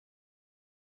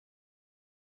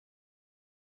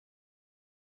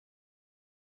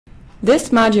This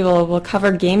module will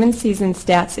cover game and season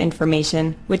stats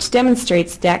information, which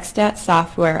demonstrates DACStats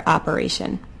software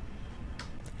operation.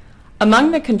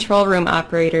 Among the control room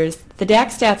operators, the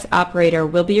DACStats operator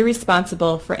will be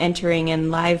responsible for entering in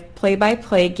live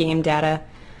play-by-play game data,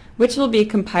 which will be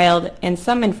compiled, and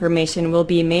some information will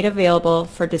be made available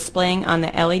for displaying on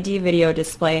the LED video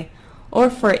display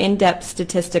or for in-depth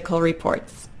statistical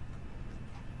reports.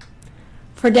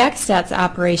 For DACStats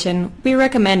operation, we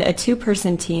recommend a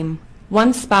two-person team,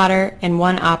 one spotter and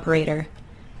one operator.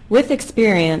 With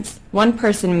experience, one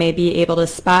person may be able to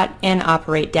spot and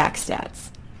operate DACStats.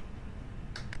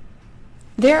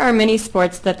 There are many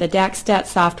sports that the DACStats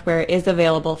software is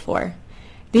available for.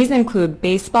 These include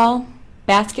baseball,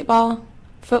 basketball,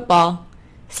 football,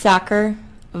 soccer,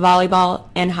 volleyball,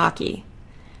 and hockey.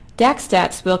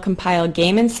 DACStats will compile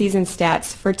game and season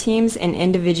stats for teams and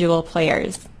individual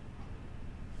players.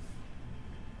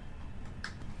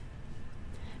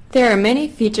 There are many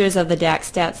features of the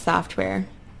DACStats software.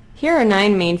 Here are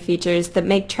 9 main features that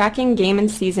make tracking game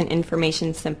and season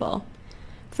information simple.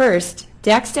 First,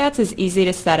 DACStats is easy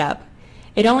to set up.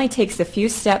 It only takes a few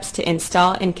steps to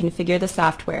install and configure the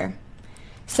software.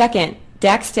 Second,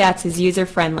 DACStats is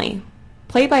user-friendly.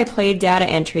 Play-by-play data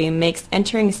entry makes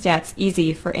entering stats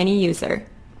easy for any user.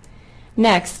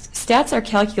 Next, stats are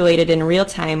calculated in real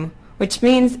time, which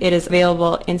means it is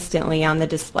available instantly on the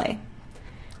display.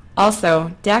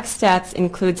 Also, DACStats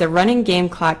includes a running game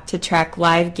clock to track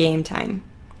live game time.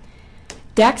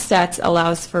 DACStats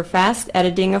allows for fast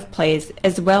editing of plays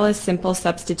as well as simple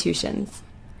substitutions.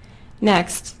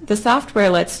 Next, the software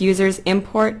lets users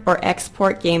import or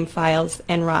export game files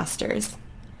and rosters.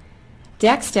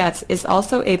 DACStats is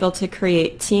also able to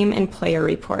create team and player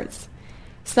reports.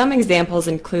 Some examples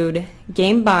include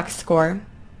game box score,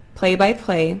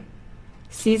 play-by-play,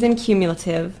 season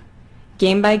cumulative,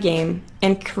 game-by-game,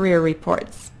 and career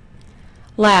reports.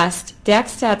 Last,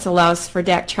 DACStats allows for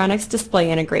Daktronics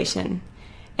display integration.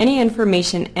 Any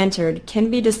information entered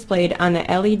can be displayed on the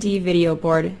LED video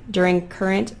board during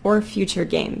current or future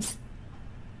games.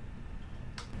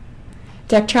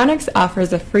 Daktronics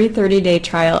offers a free 30-day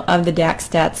trial of the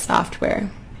DACStats software.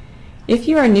 If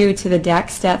you are new to the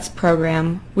DACStats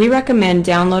program, we recommend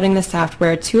downloading the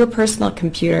software to a personal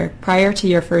computer prior to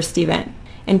your first event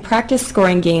and practice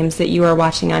scoring games that you are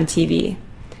watching on TV.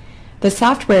 The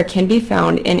software can be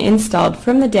found and installed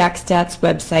from the DACStats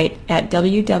website at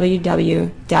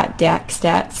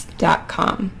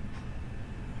www.dacstats.com.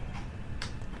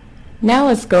 Now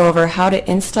let's go over how to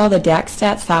install the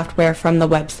DACStats software from the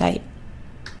website.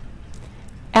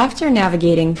 After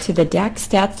navigating to the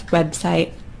DACStats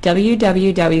website,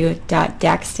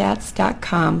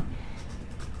 www.dacstats.com,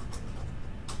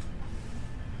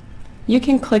 you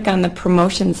can click on the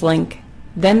Promotions link,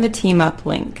 then the Team Up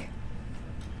link.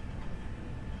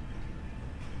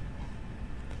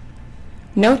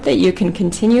 Note that you can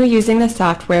continue using the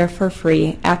software for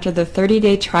free after the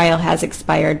 30-day trial has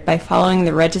expired by following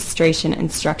the registration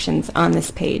instructions on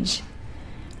this page.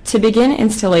 To begin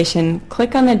installation,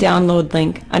 click on the download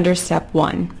link under Step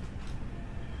 1.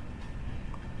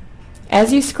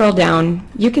 As you scroll down,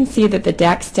 you can see that the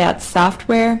DACStats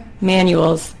software,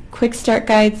 manuals, quick start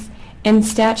guides, and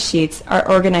stat sheets are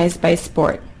organized by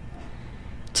sport.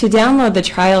 To download the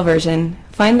trial version,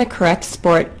 find the correct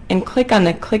sport and click on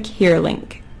the Click Here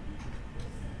link.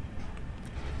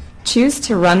 Choose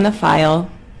to run the file,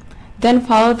 then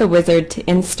follow the wizard to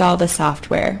install the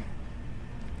software.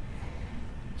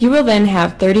 You will then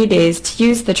have 30 days to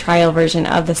use the trial version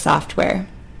of the software.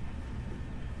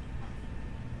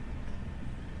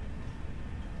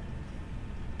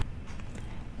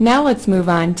 Now let's move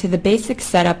on to the basic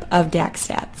setup of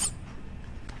DACStats.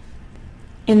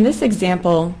 In this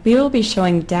example, we will be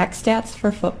showing DACStats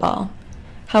for football.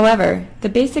 However, the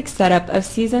basic setup of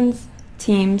seasons,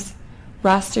 teams,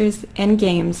 rosters, and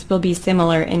games will be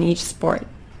similar in each sport.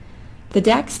 The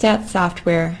DACStats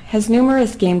software has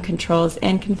numerous game controls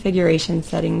and configuration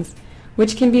settings,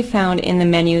 which can be found in the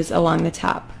menus along the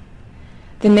top.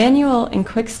 The manual and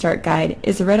quick start guide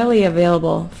is readily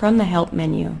available from the Help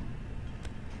menu.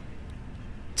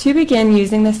 To begin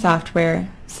using the software,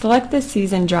 select the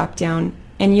Season drop-down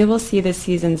and you will see the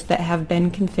seasons that have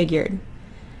been configured.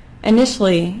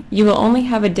 Initially, you will only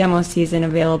have a demo season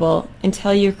available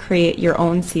until you create your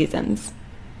own seasons.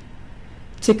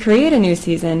 To create a new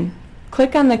season,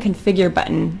 click on the Configure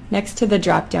button next to the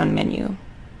drop-down menu.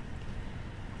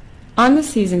 On the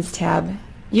Seasons tab,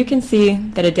 you can see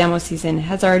that a demo season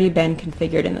has already been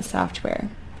configured in the software.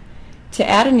 To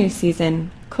add a new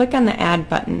season, click on the Add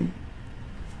button.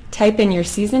 Type in your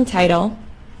season title,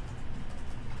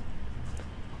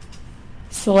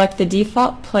 select the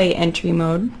default play entry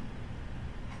mode,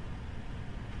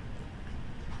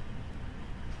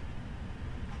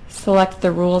 select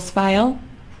the rules file,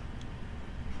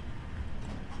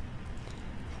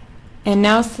 and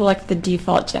now select the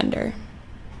default gender.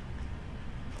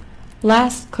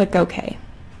 Last, click OK.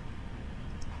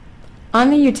 On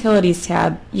the Utilities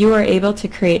tab, you are able to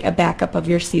create a backup of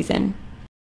your season.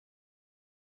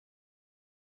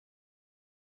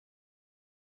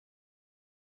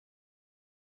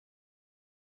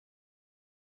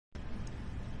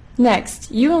 Next,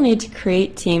 you will need to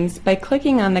create teams by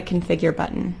clicking on the Configure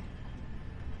button.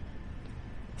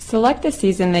 Select the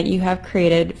season that you have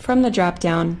created from the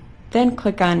drop-down, then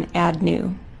click on Add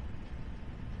New.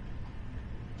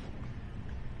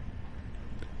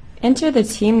 Enter the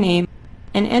team name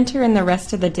and enter in the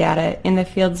rest of the data in the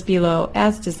fields below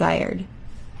as desired.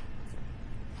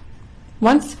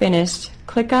 Once finished,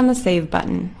 click on the Save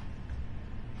button.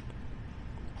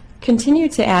 Continue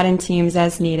to add in teams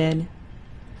as needed.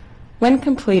 When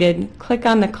completed, click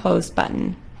on the Close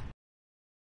button.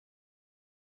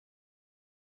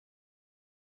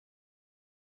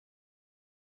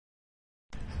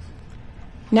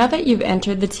 Now that you've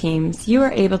entered the teams, you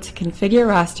are able to configure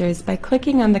rosters by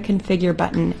clicking on the Configure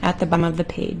button at the bottom of the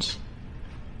page.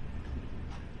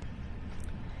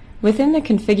 Within the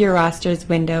Configure Rosters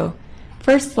window,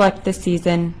 first select the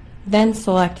season, then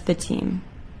select the team.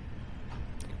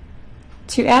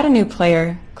 To add a new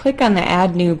player, click on the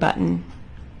Add New button.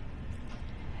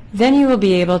 Then you will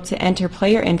be able to enter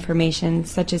player information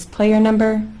such as player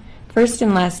number, first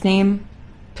and last name,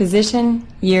 position,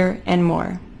 year, and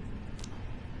more.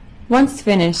 Once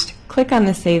finished, click on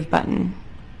the Save button.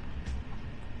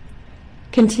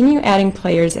 Continue adding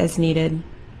players as needed.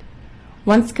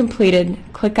 Once completed,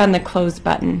 click on the Close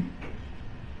button.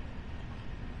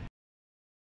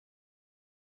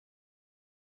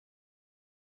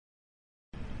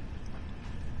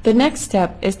 The next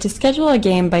step is to schedule a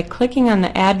game by clicking on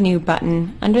the Add New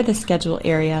button under the Schedule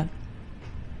area.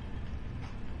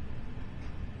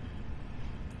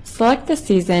 Select the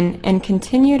season and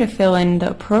continue to fill in the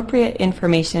appropriate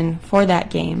information for that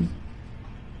game.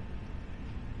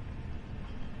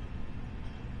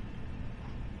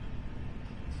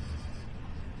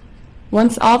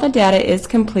 Once all the data is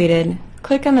completed,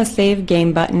 click on the Save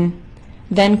Game button,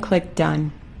 then click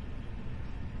Done.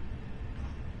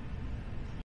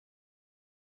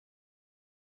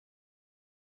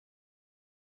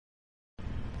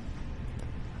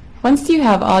 Once you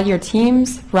have all your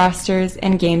teams, rosters,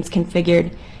 and games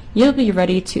configured, you'll be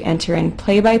ready to enter in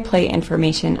play-by-play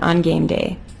information on game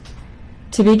day.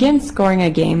 To begin scoring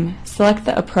a game, select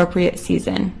the appropriate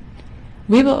season.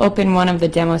 We will open one of the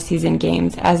demo season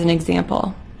games as an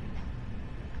example.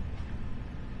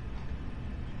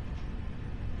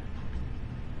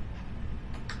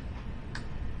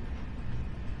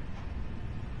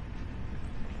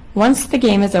 Once the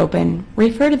game is open,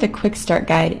 refer to the Quick Start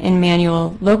Guide and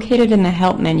manual located in the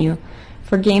Help menu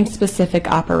for game-specific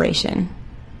operation.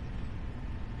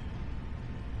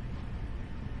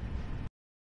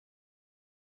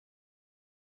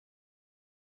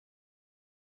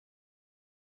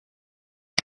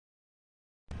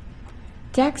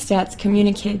 DaxStats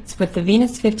communicates with the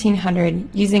Venus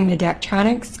 1500 using the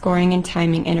Daktronics Scoring and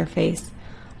Timing Interface,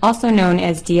 also known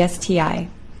as DSTI.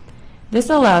 This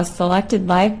allows selected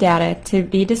live data to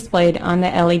be displayed on the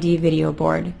LED video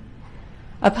board.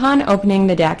 Upon opening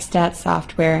the DaxStats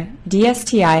software,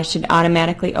 DSTI should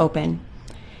automatically open.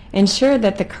 Ensure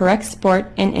that the correct sport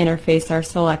and interface are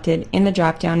selected in the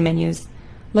drop-down menus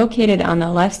located on the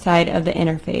left side of the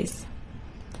interface.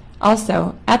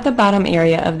 Also, at the bottom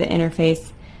area of the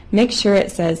interface, make sure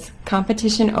it says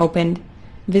Competition Opened,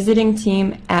 Visiting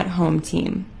Team at Home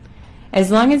Team.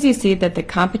 As long as you see that the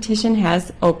competition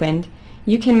has opened,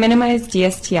 you can minimize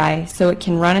DSTI so it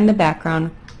can run in the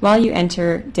background while you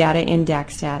enter data in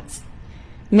DaxStats.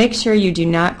 Make sure you do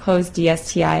not close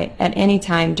DSTI at any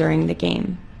time during the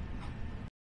game.